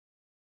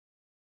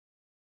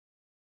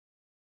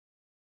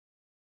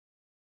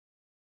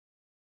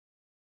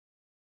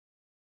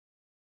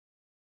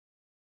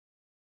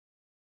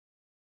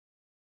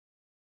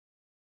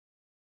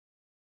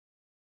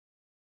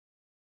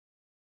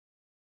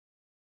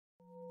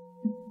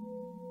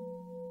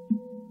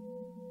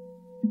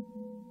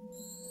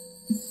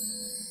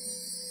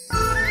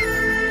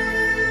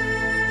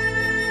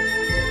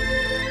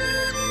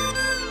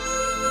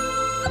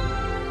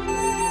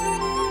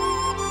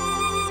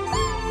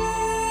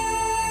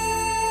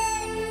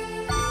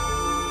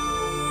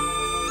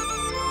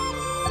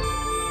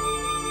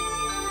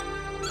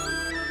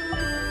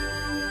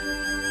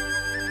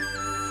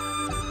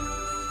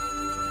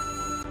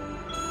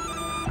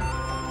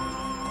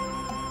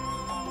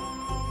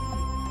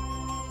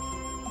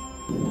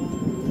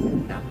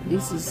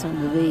This is on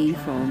the way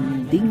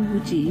from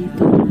Dingwuji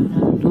to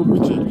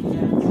Dobuji.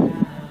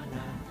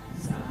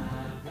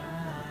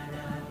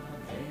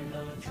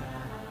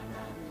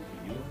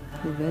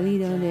 The valley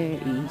down there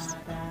is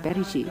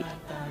Perichi,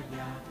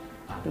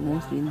 the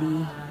most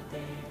windy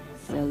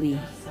valley.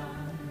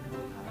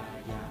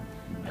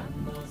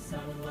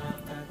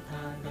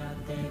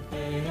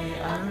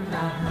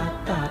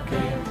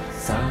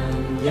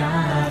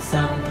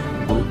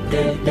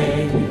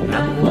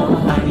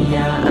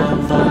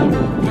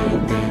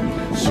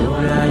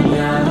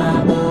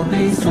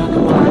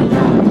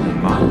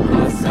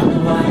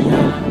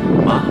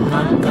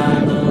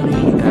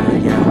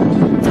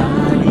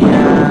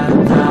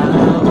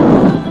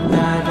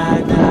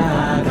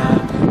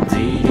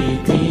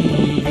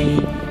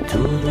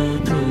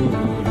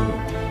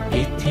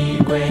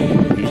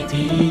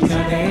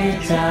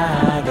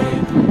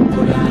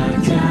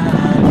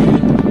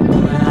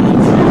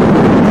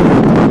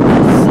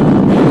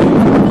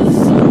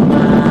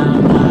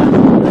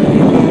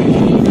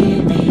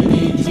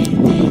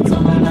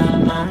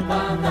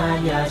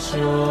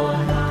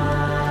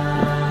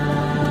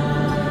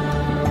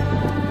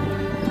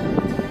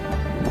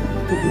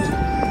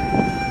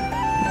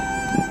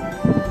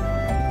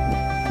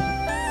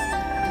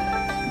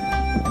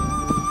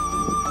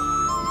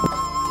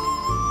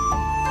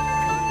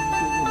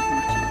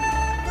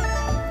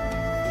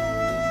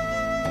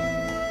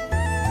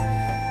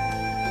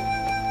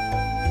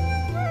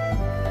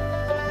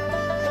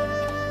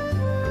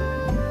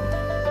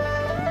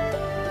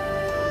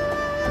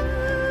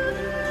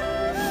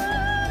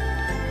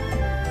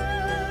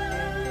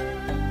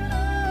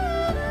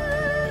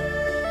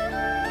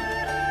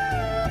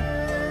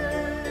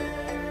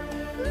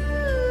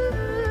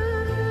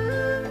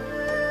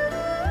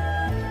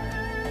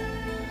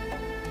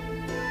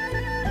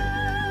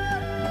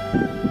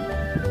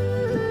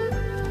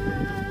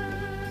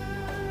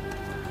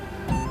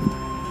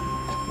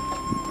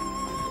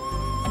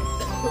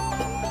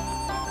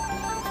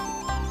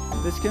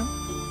 Base camp.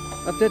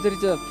 Up there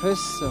is a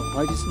fresh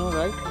white snow,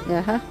 right?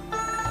 Yeah.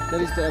 That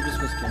is the Everest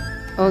base camp.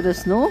 Oh, the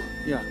snow?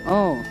 Yeah.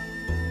 Oh.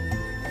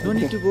 No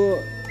need to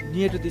go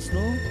near to the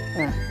snow.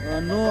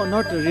 No,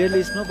 not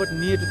really snow, but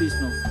near to the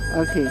snow.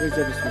 Okay. There is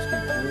the Everest base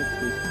camp.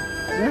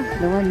 Yeah,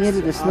 the one near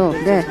to the snow.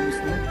 There.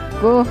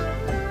 Go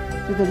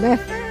to the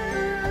left.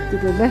 To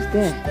the left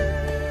there.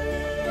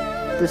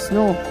 The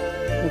snow.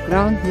 The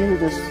ground near to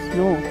the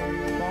snow.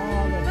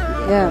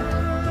 Yeah.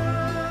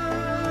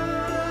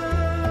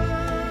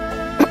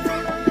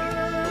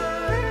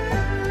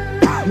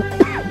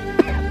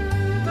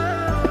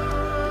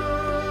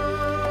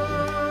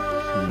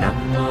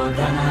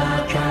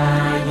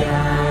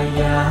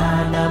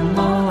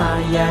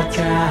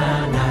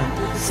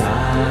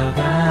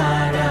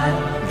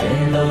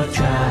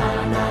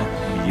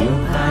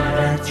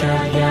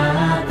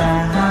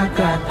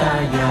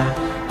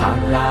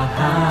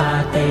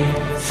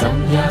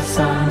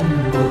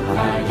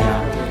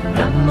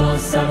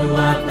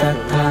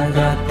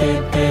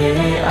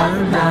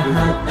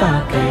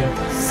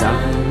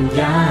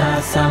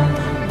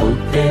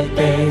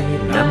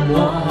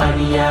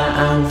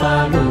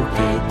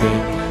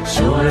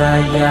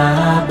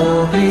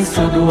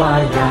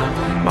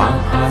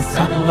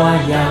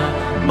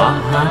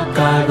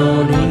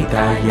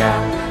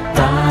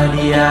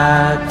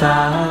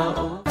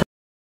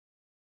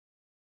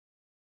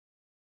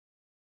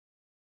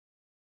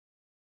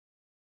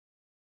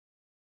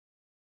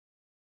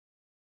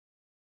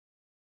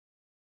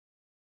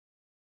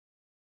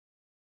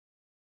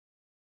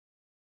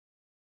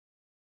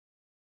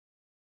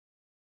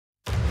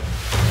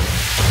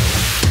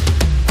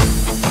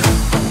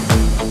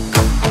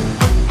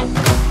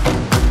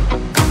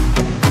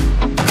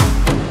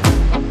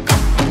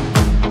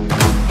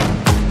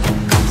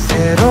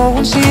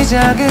 새로운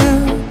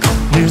시작은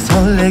늘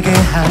설레게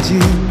하지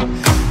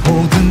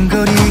모든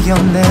걸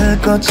이겨낼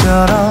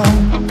것처럼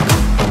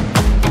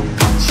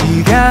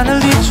시간을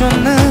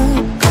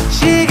뒤쫓는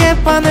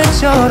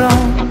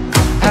시계바늘처럼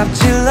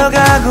앞질러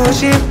가고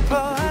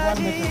싶어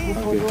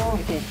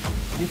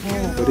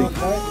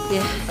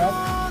Yeah.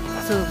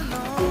 So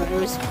the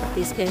Everest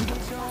base camp,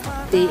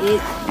 day 8.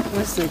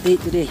 What's the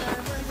date today?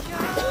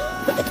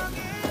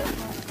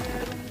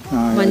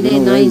 Monday,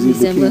 9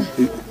 December.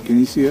 Can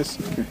you see us?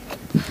 Okay.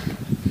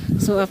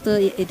 So after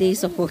 8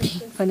 days of walking,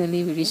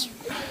 finally we reached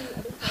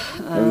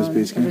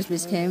Everest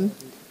base camp.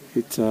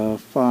 It's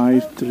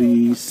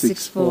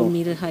 5364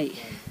 meter height.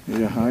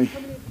 meter high.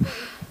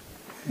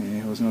 And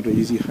it was not an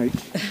easy hike.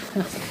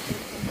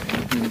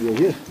 And we're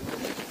here.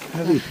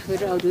 Heavy.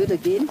 Whether I'll do it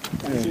again?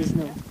 That says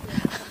no.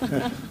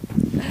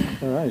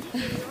 All right.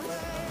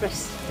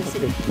 Press. That's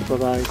Okay. it.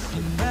 Bye-bye.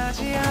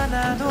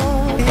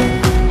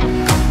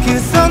 그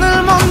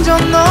선을 먼저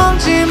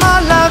넘지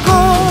말라고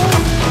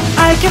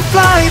I can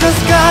fly the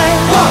sky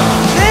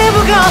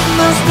Never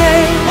gonna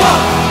stay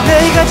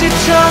내가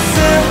지쳐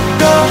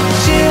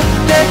쓰러질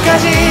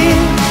때까지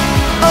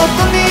어떤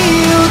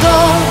이유도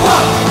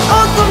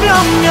어떤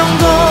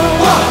변명도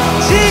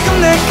지금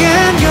내겐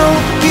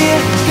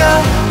용기가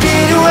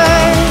필요해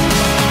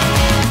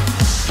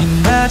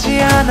하지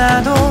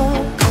않아도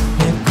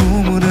내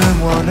꿈을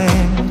응원해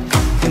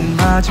그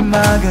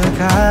마지막을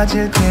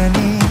가질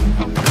테니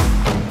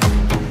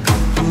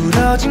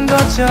부러진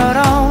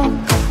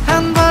것처럼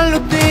한 발로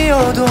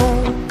뛰어도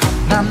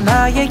난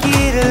나의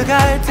길을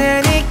갈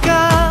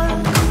테니까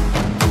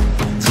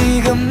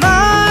지금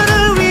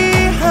나를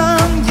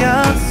위한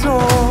약속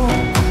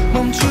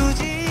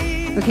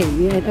멈추지. Okay,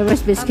 we are at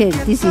Everest Base Camp.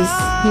 This is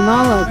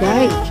Himalaya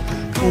guide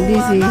and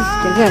this is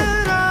Jagat,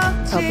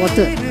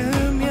 Potter.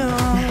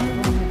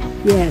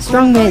 Yeah,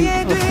 strong man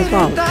of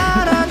Nepal.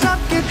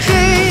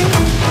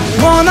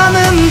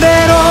 원하는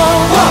대로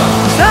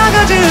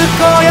사가질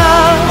거야.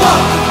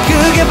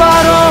 그게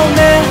바로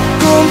내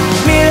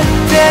꿈일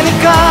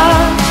테니까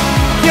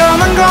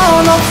변한 건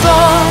없어.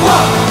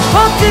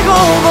 버티고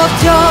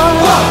버텨.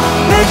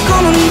 내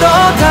꿈은 더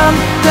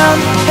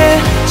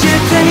단단해질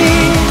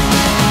테니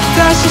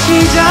다시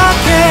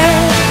시작해.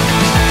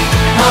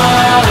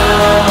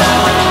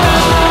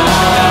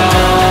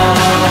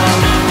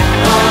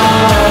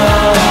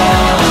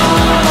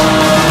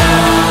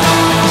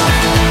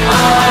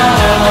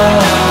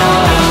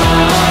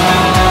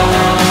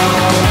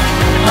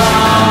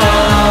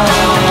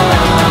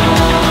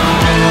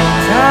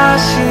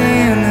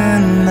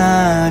 다시는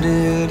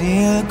나를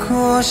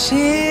잃고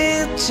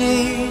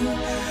싶지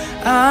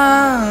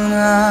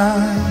않아.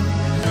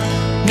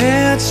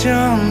 내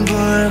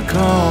전부를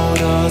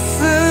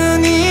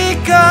걸었으니